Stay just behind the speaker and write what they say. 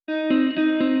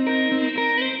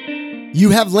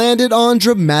You have landed on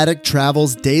Dramatic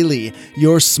Travels Daily,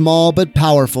 your small but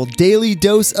powerful daily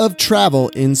dose of travel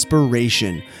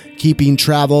inspiration, keeping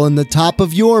travel in the top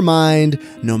of your mind,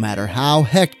 no matter how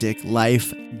hectic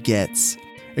life gets.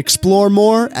 Explore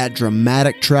more at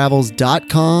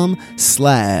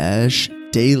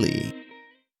dramatictravels.com/daily.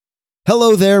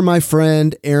 Hello there, my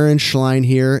friend. Aaron Schlein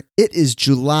here. It is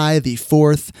July the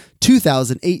 4th,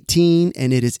 2018,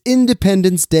 and it is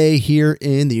Independence Day here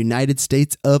in the United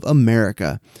States of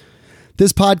America.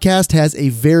 This podcast has a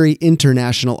very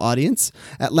international audience.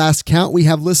 At last count, we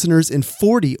have listeners in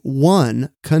 41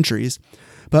 countries.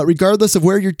 But regardless of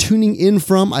where you're tuning in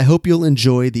from, I hope you'll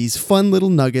enjoy these fun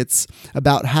little nuggets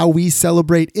about how we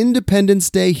celebrate Independence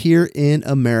Day here in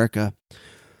America.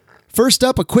 First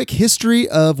up, a quick history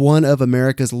of one of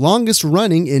America's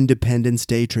longest-running Independence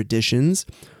Day traditions,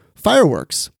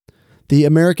 fireworks. The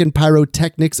American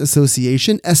Pyrotechnics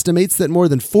Association estimates that more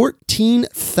than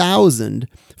 14,000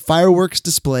 fireworks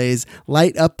displays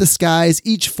light up the skies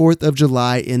each 4th of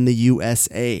July in the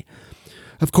USA.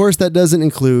 Of course, that doesn't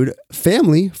include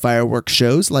family fireworks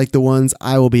shows like the ones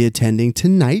I will be attending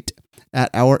tonight at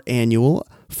our annual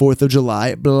 4th of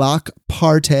July block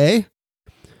party.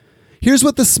 Here's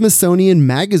what the Smithsonian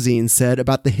Magazine said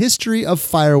about the history of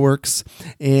fireworks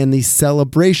and the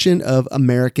celebration of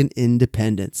American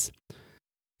independence.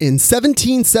 In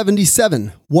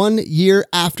 1777, 1 year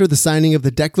after the signing of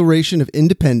the Declaration of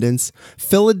Independence,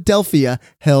 Philadelphia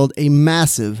held a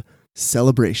massive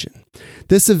celebration.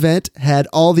 This event had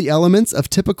all the elements of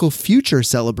typical future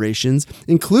celebrations,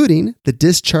 including the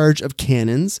discharge of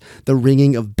cannons, the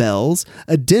ringing of bells,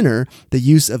 a dinner, the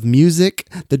use of music,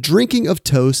 the drinking of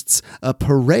toasts, a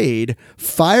parade,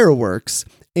 fireworks,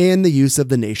 and the use of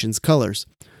the nation's colors.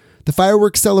 The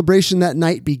fireworks celebration that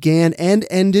night began and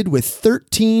ended with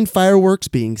 13 fireworks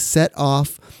being set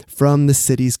off from the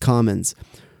city's commons.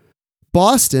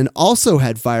 Boston also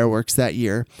had fireworks that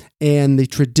year, and the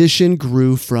tradition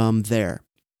grew from there.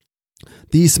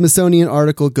 The Smithsonian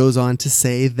article goes on to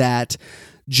say that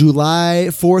July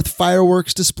 4th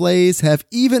fireworks displays have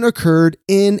even occurred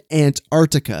in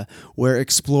Antarctica, where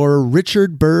explorer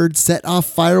Richard Byrd set off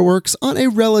fireworks on a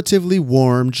relatively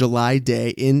warm July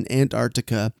day in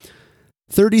Antarctica,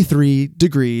 33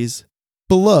 degrees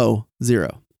below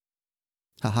zero.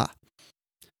 Haha.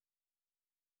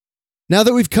 Now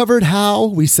that we've covered how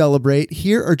we celebrate,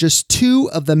 here are just two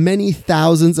of the many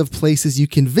thousands of places you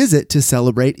can visit to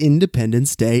celebrate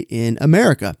Independence Day in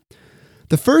America.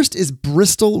 The first is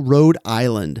Bristol, Rhode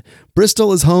Island.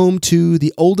 Bristol is home to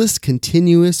the oldest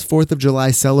continuous 4th of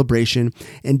July celebration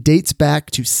and dates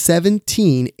back to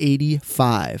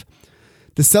 1785.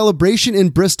 The celebration in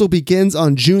Bristol begins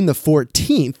on June the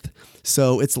 14th,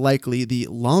 so it's likely the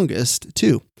longest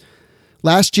too.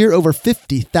 Last year, over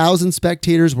 50,000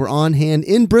 spectators were on hand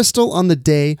in Bristol on the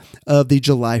day of the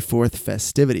July 4th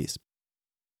festivities.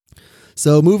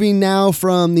 So moving now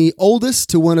from the oldest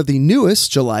to one of the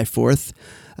newest July 4th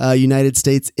United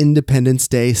States Independence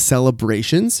Day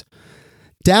celebrations.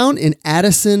 Down in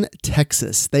Addison,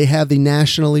 Texas, they have the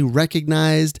nationally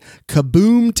recognized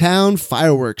Kaboom Town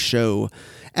Fireworks Show.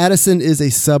 Addison is a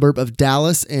suburb of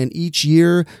Dallas, and each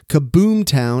year, Kaboom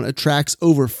Town attracts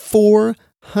over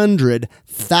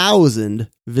 400,000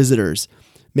 visitors,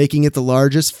 making it the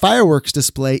largest fireworks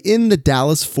display in the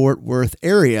Dallas-Fort Worth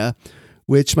area,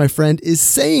 which, my friend, is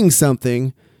saying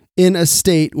something in a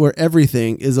state where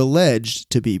everything is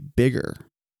alleged to be bigger.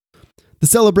 The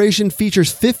celebration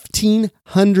features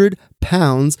 1,500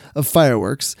 pounds of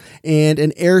fireworks and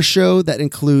an air show that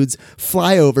includes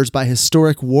flyovers by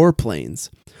historic warplanes.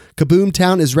 Kaboom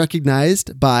Town is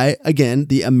recognized by, again,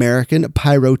 the American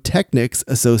Pyrotechnics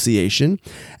Association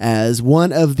as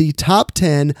one of the top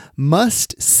 10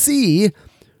 must-see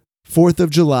 4th of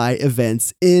July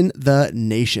events in the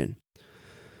nation.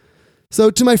 So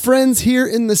to my friends here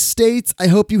in the States, I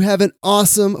hope you have an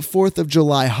awesome 4th of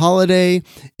July holiday.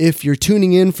 If you're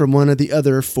tuning in from one of the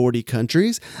other 40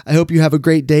 countries, I hope you have a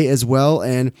great day as well.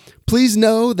 And please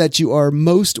know that you are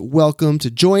most welcome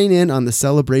to join in on the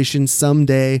celebration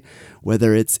someday,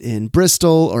 whether it's in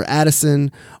Bristol or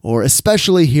Addison, or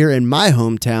especially here in my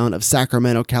hometown of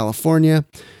Sacramento, California.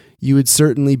 You would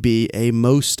certainly be a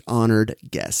most honored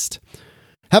guest.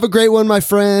 Have a great one, my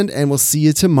friend, and we'll see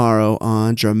you tomorrow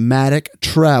on Dramatic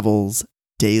Travels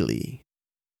Daily.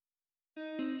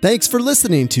 Thanks for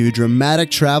listening to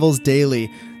Dramatic Travels Daily.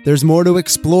 There's more to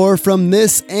explore from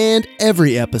this and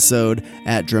every episode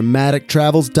at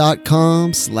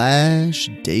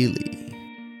dramatictravels.com/daily.